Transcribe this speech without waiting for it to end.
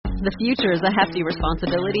The future is a hefty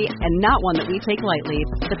responsibility and not one that we take lightly.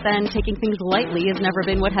 But then, taking things lightly has never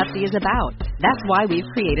been what Hefty is about. That's why we've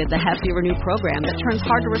created the Hefty Renew program that turns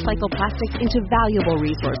hard-to-recycle plastics into valuable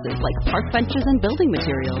resources like park benches and building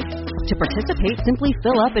materials. To participate, simply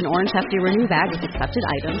fill up an orange Hefty Renew bag with accepted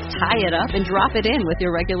items, tie it up, and drop it in with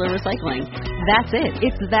your regular recycling. That's it.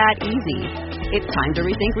 It's that easy. It's time to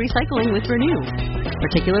rethink recycling with Renew.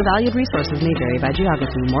 Particular valued resources may vary by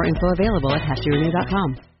geography. More info available at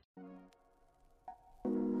heftyrenew.com.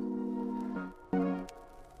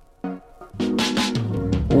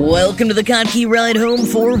 Welcome to the Kottke Ride Home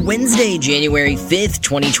for Wednesday, January 5th,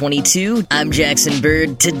 2022. I'm Jackson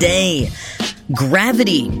Bird. Today,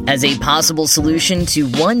 gravity as a possible solution to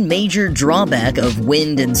one major drawback of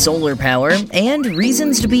wind and solar power, and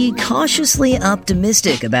reasons to be cautiously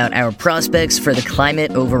optimistic about our prospects for the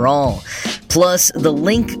climate overall. Plus, the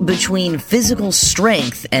link between physical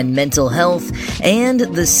strength and mental health, and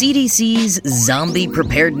the CDC's Zombie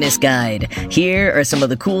Preparedness Guide. Here are some of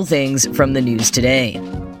the cool things from the news today.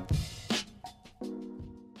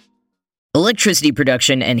 Electricity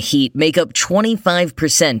production and heat make up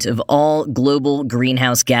 25% of all global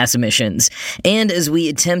greenhouse gas emissions. And as we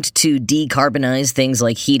attempt to decarbonize things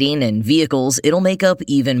like heating and vehicles, it'll make up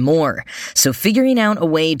even more. So figuring out a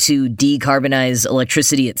way to decarbonize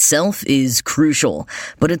electricity itself is crucial,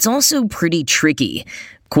 but it's also pretty tricky.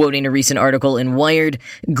 Quoting a recent article in Wired,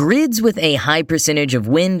 grids with a high percentage of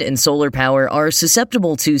wind and solar power are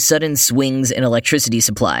susceptible to sudden swings in electricity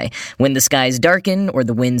supply. When the skies darken or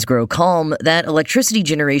the winds grow calm, that electricity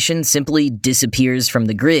generation simply disappears from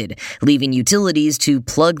the grid, leaving utilities to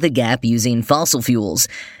plug the gap using fossil fuels.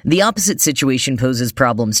 The opposite situation poses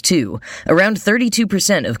problems too. Around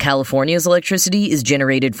 32% of California's electricity is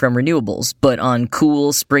generated from renewables, but on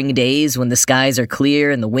cool spring days when the skies are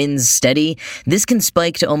clear and the winds steady, this can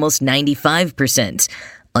spike to almost 95%.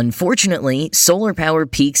 Unfortunately, solar power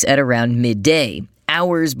peaks at around midday,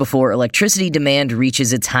 hours before electricity demand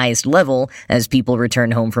reaches its highest level as people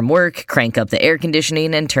return home from work, crank up the air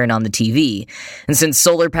conditioning, and turn on the TV. And since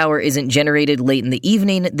solar power isn't generated late in the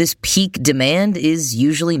evening, this peak demand is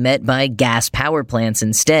usually met by gas power plants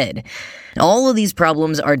instead. All of these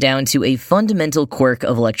problems are down to a fundamental quirk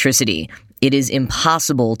of electricity. It is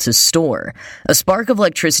impossible to store. A spark of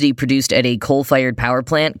electricity produced at a coal-fired power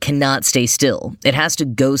plant cannot stay still. It has to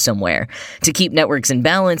go somewhere. To keep networks in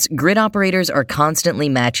balance, grid operators are constantly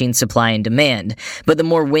matching supply and demand. But the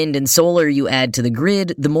more wind and solar you add to the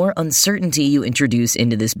grid, the more uncertainty you introduce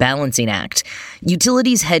into this balancing act.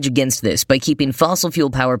 Utilities hedge against this by keeping fossil fuel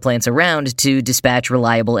power plants around to dispatch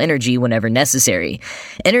reliable energy whenever necessary.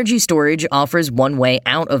 Energy storage offers one way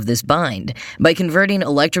out of this bind. By converting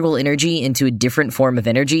electrical energy into a different form of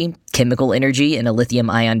energy, chemical energy in a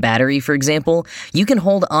lithium-ion battery, for example, you can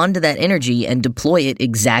hold on to that energy and deploy it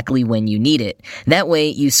exactly when you need it. That way,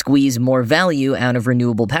 you squeeze more value out of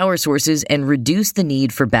renewable power sources and reduce the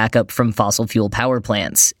need for backup from fossil fuel power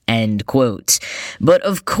plants. End quote. But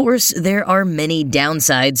of course, there are many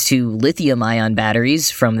downsides to lithium-ion batteries,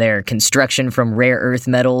 from their construction from rare earth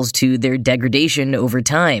metals to their degradation over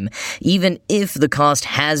time, even if the cost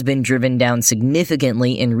has been driven down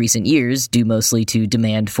significantly in recent years, due mostly to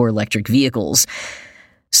demand for electric vehicles.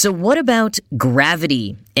 So what about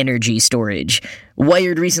gravity energy storage?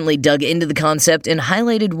 Wired recently dug into the concept and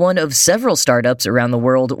highlighted one of several startups around the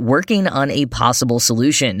world working on a possible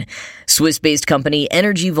solution. Swiss-based company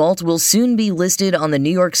Energy Vault will soon be listed on the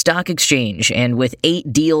New York Stock Exchange, and with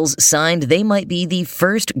 8 deals signed, they might be the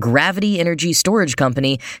first gravity energy storage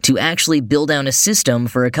company to actually build out a system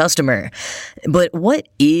for a customer. But what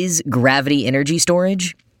is gravity energy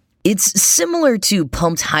storage? It's similar to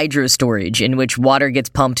pumped hydro storage, in which water gets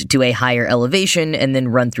pumped to a higher elevation and then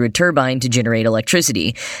run through a turbine to generate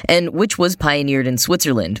electricity, and which was pioneered in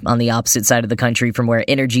Switzerland, on the opposite side of the country from where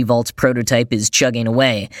Energy Vault's prototype is chugging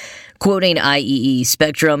away. Quoting IEE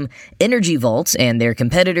Spectrum, Energy Vaults and their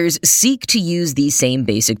competitors seek to use the same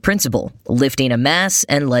basic principle, lifting a mass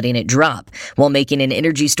and letting it drop, while making an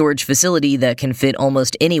energy storage facility that can fit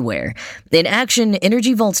almost anywhere. In action,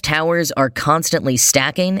 Energy Vault's towers are constantly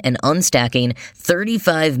stacking and unstacking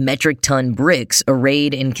 35 metric ton bricks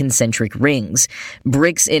arrayed in concentric rings.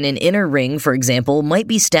 Bricks in an inner ring, for example, might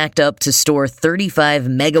be stacked up to store 35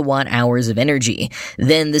 megawatt hours of energy.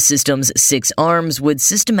 Then the system's 6 arms would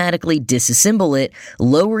systematically simply disassemble it,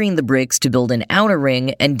 lowering the bricks to build an outer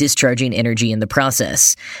ring and discharging energy in the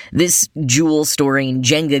process. This jewel-storing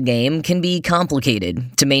Jenga game can be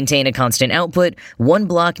complicated. To maintain a constant output, one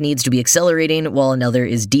block needs to be accelerating while another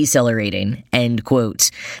is decelerating." End quote.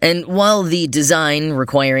 And while the design,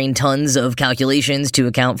 requiring tons of calculations to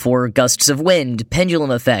account for gusts of wind,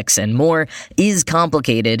 pendulum effects, and more, is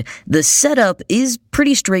complicated, the setup is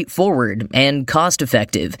pretty straightforward and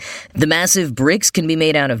cost-effective. The massive bricks can be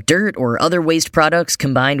made out of dirt or other waste products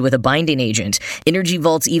combined with a binding agent. Energy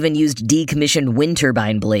Vaults even used decommissioned wind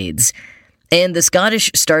turbine blades. And the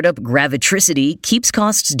Scottish startup Gravitricity keeps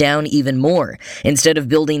costs down even more. Instead of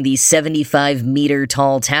building the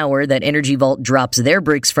 75-meter-tall tower that Energy Vault drops their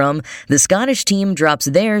bricks from, the Scottish team drops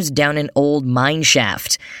theirs down an old mine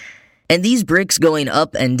shaft. And these bricks going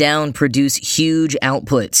up and down produce huge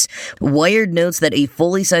outputs. Wired notes that a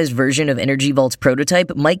fully sized version of Energy Vault's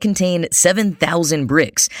prototype might contain 7,000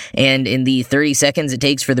 bricks, and in the 30 seconds it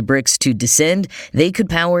takes for the bricks to descend, they could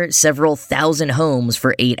power several thousand homes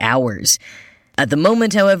for 8 hours. At the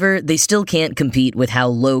moment, however, they still can't compete with how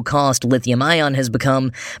low-cost lithium-ion has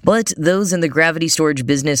become, but those in the gravity storage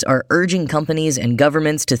business are urging companies and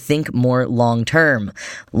governments to think more long-term.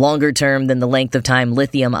 Longer term than the length of time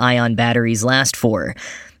lithium-ion batteries last for.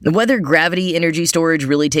 Whether gravity energy storage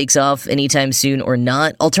really takes off anytime soon or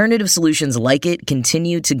not, alternative solutions like it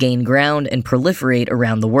continue to gain ground and proliferate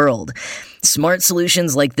around the world. Smart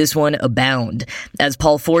solutions like this one abound. As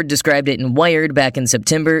Paul Ford described it in Wired back in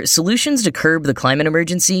September, solutions to curb the climate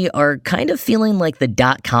emergency are kind of feeling like the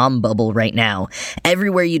dot-com bubble right now.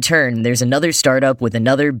 Everywhere you turn, there's another startup with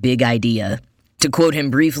another big idea. To quote him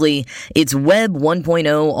briefly, "It's Web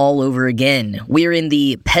 1.0 all over again. We're in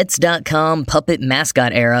the Pets.com puppet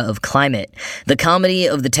mascot era of climate. The comedy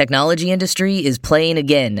of the technology industry is playing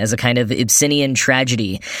again as a kind of Ibsenian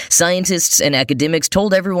tragedy. Scientists and academics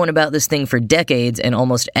told everyone about this thing for decades, and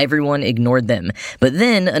almost everyone ignored them. But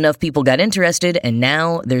then enough people got interested, and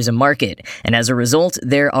now there's a market. And as a result,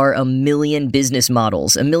 there are a million business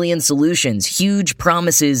models, a million solutions, huge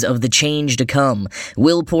promises of the change to come.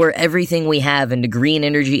 We'll pour everything we have into green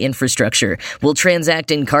energy infrastructure. We'll transact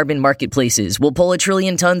in carbon marketplaces. We'll pull 1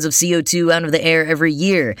 trillion tons of CO2 out of the air every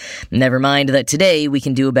year. Never mind that today we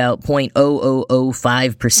can do about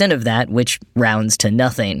 0.0005% of that, which rounds to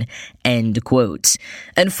nothing." End quote.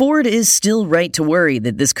 And Ford is still right to worry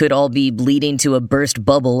that this could all be leading to a burst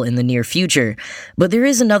bubble in the near future. But there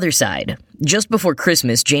is another side. Just before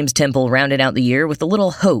Christmas, James Temple rounded out the year with a little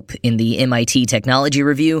hope in the MIT Technology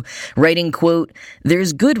Review, writing, quote,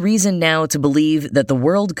 "There's good reason now to believe that the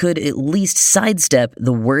world could at least sidestep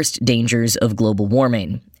the worst dangers of global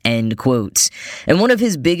warming." End quote. And one of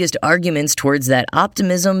his biggest arguments towards that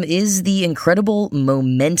optimism is the incredible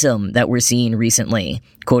momentum that we're seeing recently.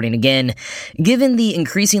 Quoting again, "Given the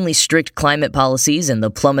increasingly strict climate policies and the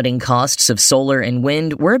plummeting costs of solar and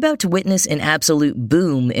wind, we're about to witness an absolute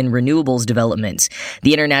boom in renewables development.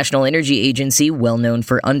 The International Energy Agency, well known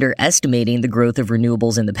for underestimating the growth of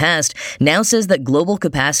renewables in the past, now says that global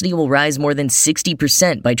capacity will rise more than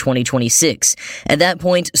 60% by 2026. At that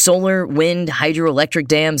point, solar, wind, hydroelectric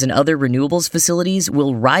dams, and other renewables facilities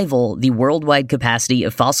will rival the worldwide capacity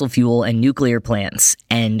of fossil fuel and nuclear plants."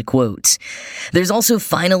 End quote. There's also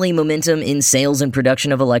finally momentum in sales and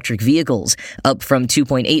production of electric vehicles, up from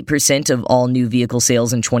 2.8% of all new vehicle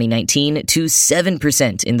sales in 2019 to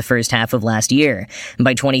 7% in the first half of last year. And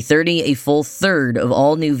by 2030, a full third of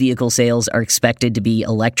all new vehicle sales are expected to be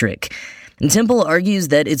electric. And Temple argues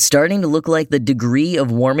that it's starting to look like the degree of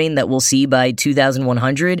warming that we'll see by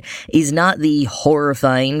 2100 is not the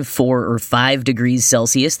horrifying 4 or 5 degrees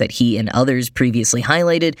Celsius that he and others previously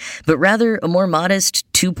highlighted, but rather a more modest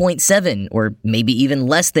 2.7, or maybe even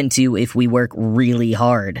less than 2 if we work really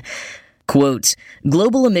hard. Quote,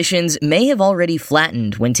 "Global emissions may have already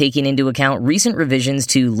flattened when taking into account recent revisions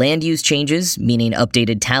to land use changes, meaning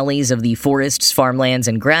updated tallies of the forests, farmlands,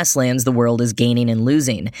 and grasslands the world is gaining and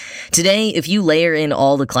losing. Today, if you layer in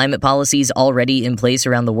all the climate policies already in place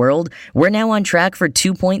around the world, we're now on track for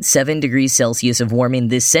 2.7 degrees Celsius of warming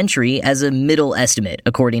this century as a middle estimate,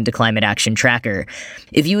 according to Climate Action Tracker.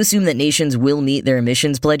 If you assume that nations will meet their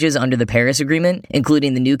emissions pledges under the Paris Agreement,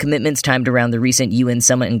 including the new commitments timed around the recent UN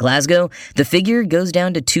summit in Glasgow, the figure goes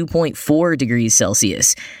down to 2.4 degrees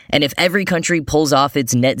Celsius. And if every country pulls off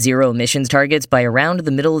its net zero emissions targets by around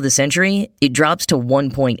the middle of the century, it drops to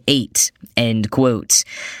 1.8. End quote.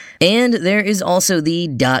 And there is also the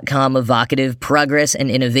 .com evocative progress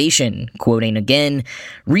and innovation, quoting again,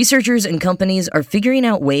 researchers and companies are figuring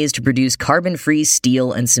out ways to produce carbon-free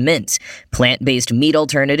steel and cement. Plant-based meat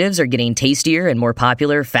alternatives are getting tastier and more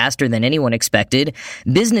popular faster than anyone expected.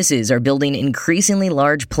 Businesses are building increasingly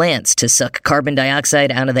large plants to suck carbon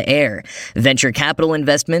dioxide out of the air. Venture capital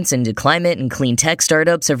investments into climate and clean tech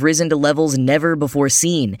startups have risen to levels never before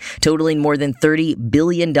seen, totaling more than $30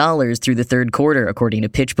 billion through the third quarter, according to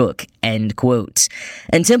PitchBook. End quote.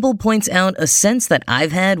 And Temple points out a sense that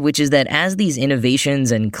I've had, which is that as these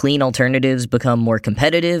innovations and clean alternatives become more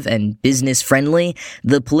competitive and business-friendly,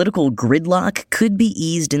 the political gridlock could be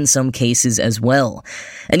eased in some cases as well.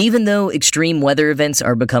 And even though extreme weather events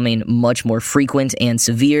are becoming much more frequent and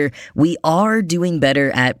severe, we are doing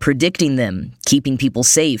better at predicting them, keeping people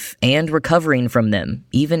safe, and recovering from them,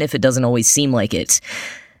 even if it doesn't always seem like it.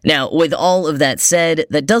 Now, with all of that said,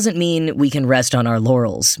 that doesn't mean we can rest on our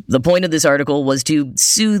laurels. The point of this article was to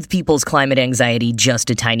soothe people's climate anxiety just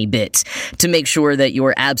a tiny bit, to make sure that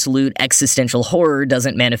your absolute existential horror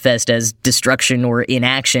doesn't manifest as destruction or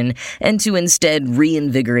inaction, and to instead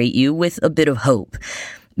reinvigorate you with a bit of hope.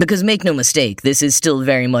 Because make no mistake, this is still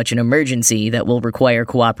very much an emergency that will require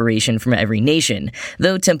cooperation from every nation,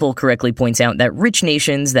 though Temple correctly points out that rich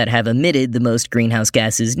nations that have emitted the most greenhouse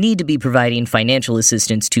gases need to be providing financial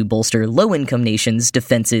assistance to bolster low-income nations'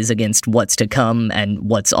 defenses against what's to come and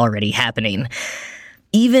what's already happening.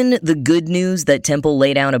 Even the good news that Temple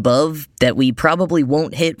laid down above, that we probably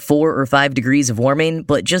won't hit 4 or 5 degrees of warming,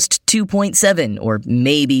 but just 2.7 or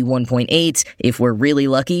maybe 1.8 if we're really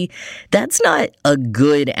lucky, that's not a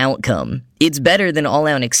good outcome. It's better than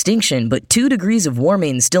all-out extinction, but 2 degrees of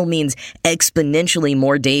warming still means exponentially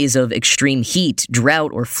more days of extreme heat,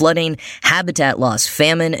 drought or flooding, habitat loss,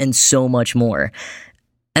 famine, and so much more.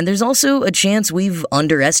 And there's also a chance we've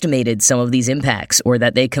underestimated some of these impacts, or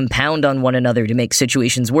that they compound on one another to make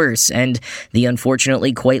situations worse, and the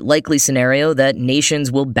unfortunately quite likely scenario that nations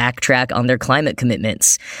will backtrack on their climate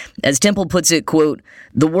commitments. As Temple puts it, quote,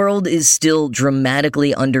 "The world is still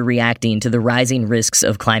dramatically underreacting to the rising risks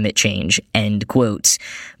of climate change," end quote.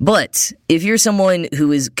 But if you're someone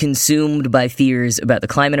who is consumed by fears about the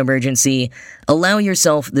climate emergency, allow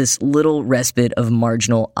yourself this little respite of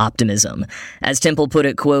marginal optimism. As Temple put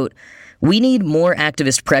it, quote, "We need more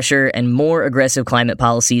activist pressure and more aggressive climate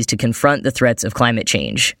policies to confront the threats of climate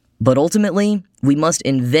change. But ultimately, we must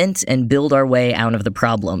invent and build our way out of the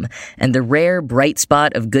problem. And the rare bright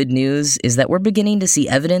spot of good news is that we're beginning to see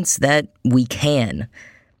evidence that we can."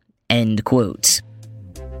 End quote.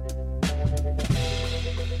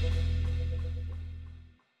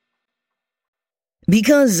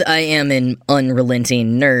 Because I am an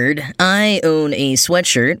unrelenting nerd, I own a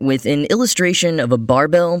sweatshirt with an illustration of a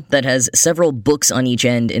barbell that has several books on each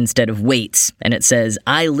end instead of weights, and it says,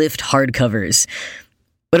 "I lift hardcovers."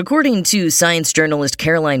 But according to science journalist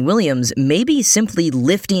Caroline Williams, maybe simply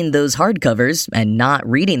lifting those hardcovers and not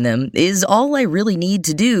reading them is all I really need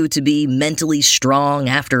to do to be mentally strong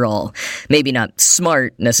after all. Maybe not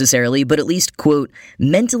smart necessarily, but at least, quote,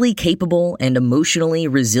 "mentally capable and emotionally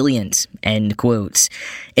resilient," end quote.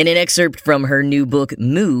 In an excerpt from her new book,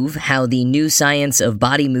 Move, How the New Science of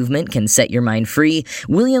Body Movement Can Set Your Mind Free,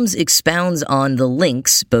 Williams expounds on the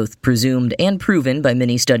links, both presumed and proven by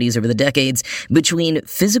many studies over the decades, between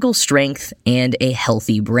physical strength and a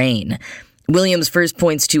healthy brain. Williams first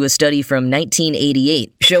points to a study from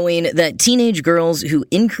 1988 showing that teenage girls who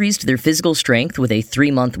increased their physical strength with a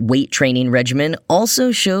 3-month weight training regimen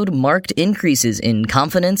also showed marked increases in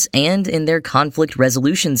confidence and in their conflict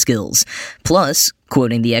resolution skills. Plus,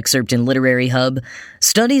 quoting the excerpt in Literary Hub,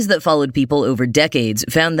 studies that followed people over decades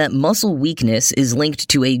found that muscle weakness is linked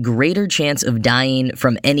to a greater chance of dying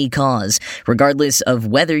from any cause, regardless of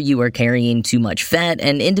whether you are carrying too much fat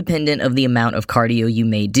and independent of the amount of cardio you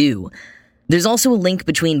may do. There's also a link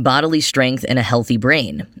between bodily strength and a healthy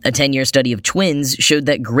brain. A 10-year study of twins showed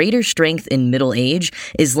that greater strength in middle age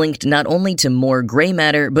is linked not only to more gray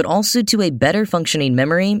matter, but also to a better functioning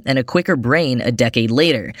memory and a quicker brain a decade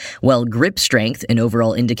later, while grip strength, an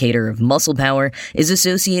overall indicator of muscle power, is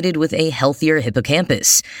associated with a healthier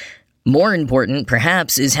hippocampus. More important,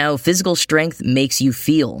 perhaps, is how physical strength makes you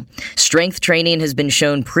feel. Strength training has been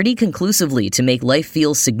shown pretty conclusively to make life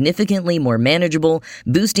feel significantly more manageable,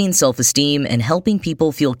 boosting self-esteem and helping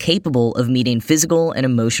people feel capable of meeting physical and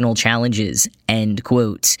emotional challenges. End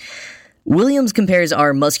quote. Williams compares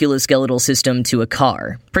our musculoskeletal system to a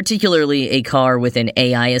car, particularly a car with an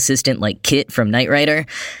AI assistant like Kit from Knight Rider.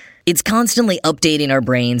 It's constantly updating our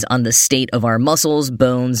brains on the state of our muscles,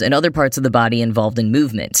 bones, and other parts of the body involved in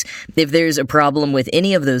movement. If there's a problem with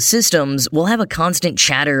any of those systems, we'll have a constant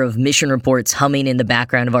chatter of mission reports humming in the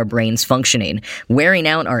background of our brains functioning, wearing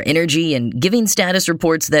out our energy and giving status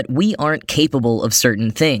reports that we aren't capable of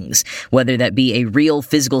certain things, whether that be a real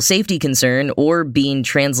physical safety concern or being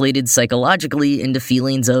translated psychologically into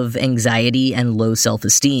feelings of anxiety and low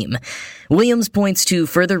self-esteem. Williams points to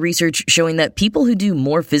further research showing that people who do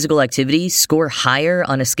more physical activity score higher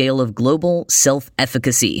on a scale of global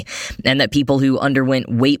self-efficacy, and that people who underwent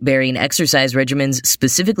weight-bearing exercise regimens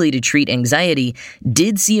specifically to treat anxiety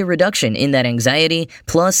did see a reduction in that anxiety,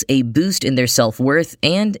 plus a boost in their self-worth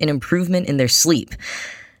and an improvement in their sleep.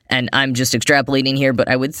 And I'm just extrapolating here, but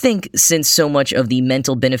I would think since so much of the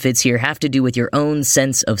mental benefits here have to do with your own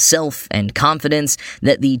sense of self and confidence,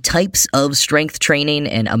 that the types of strength training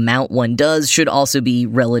and amount one does should also be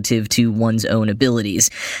relative to one's own abilities.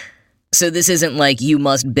 So this isn't like you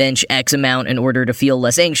must bench X amount in order to feel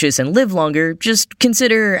less anxious and live longer. Just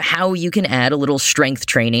consider how you can add a little strength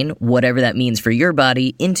training, whatever that means for your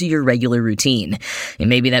body, into your regular routine. And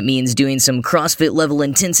maybe that means doing some CrossFit level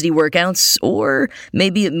intensity workouts, or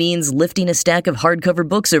maybe it means lifting a stack of hardcover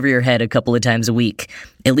books over your head a couple of times a week.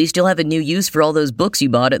 At least you'll have a new use for all those books you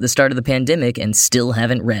bought at the start of the pandemic and still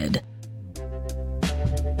haven't read.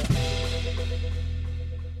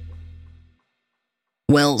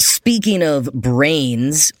 Well, speaking of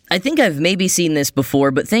brains, I think I've maybe seen this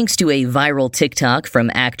before, but thanks to a viral TikTok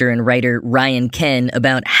from actor and writer Ryan Ken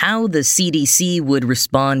about how the CDC would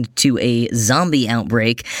respond to a zombie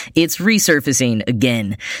outbreak, it's resurfacing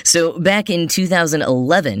again. So back in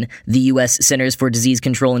 2011, the U.S. Centers for Disease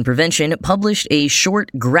Control and Prevention published a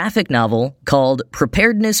short graphic novel called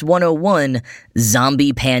Preparedness 101: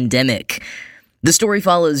 Zombie Pandemic. The story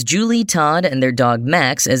follows Julie, Todd, and their dog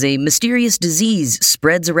Max as a mysterious disease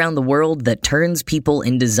spreads around the world that turns people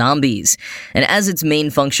into zombies. And as its main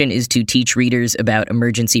function is to teach readers about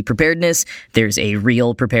emergency preparedness, there's a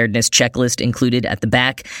real preparedness checklist included at the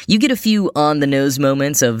back. You get a few on-the-nose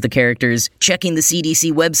moments of the characters checking the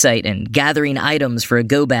CDC website and gathering items for a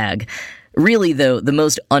go bag. Really, though, the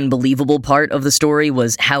most unbelievable part of the story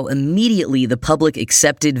was how immediately the public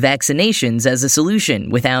accepted vaccinations as a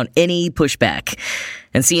solution without any pushback.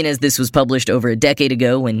 And seeing as this was published over a decade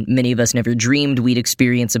ago when many of us never dreamed we'd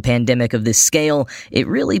experience a pandemic of this scale, it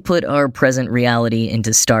really put our present reality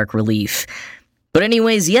into stark relief. But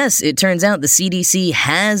anyways, yes, it turns out the CDC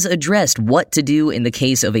has addressed what to do in the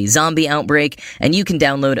case of a zombie outbreak, and you can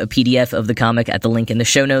download a PDF of the comic at the link in the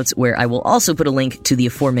show notes, where I will also put a link to the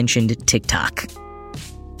aforementioned TikTok.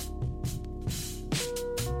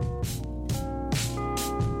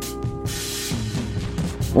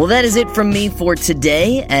 Well, that is it from me for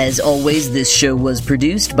today. As always, this show was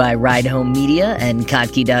produced by Ride Home Media and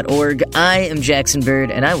Kottke.org. I am Jackson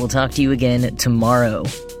Bird, and I will talk to you again tomorrow.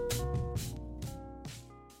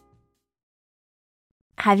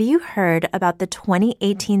 Have you heard about the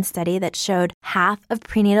 2018 study that showed half of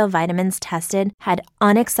prenatal vitamins tested had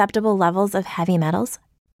unacceptable levels of heavy metals?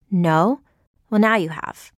 No? Well, now you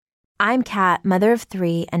have. I'm Kat, mother of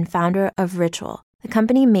 3 and founder of Ritual, the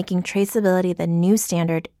company making traceability the new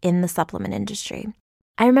standard in the supplement industry.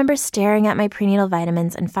 I remember staring at my prenatal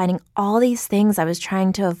vitamins and finding all these things I was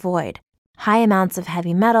trying to avoid: high amounts of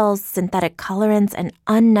heavy metals, synthetic colorants, and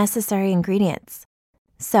unnecessary ingredients.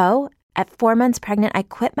 So, at 4 months pregnant, I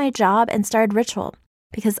quit my job and started Ritual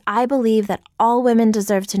because I believe that all women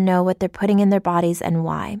deserve to know what they're putting in their bodies and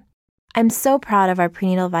why. I'm so proud of our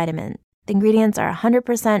prenatal vitamin. The ingredients are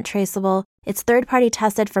 100% traceable, it's third-party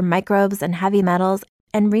tested for microbes and heavy metals,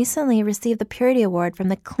 and recently received the Purity Award from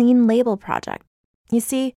the Clean Label Project. You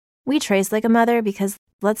see, we trace like a mother because,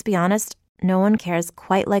 let's be honest, no one cares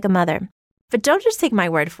quite like a mother. But don't just take my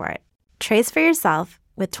word for it. Trace for yourself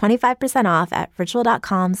with 25% off at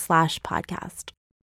ritual.com/podcast.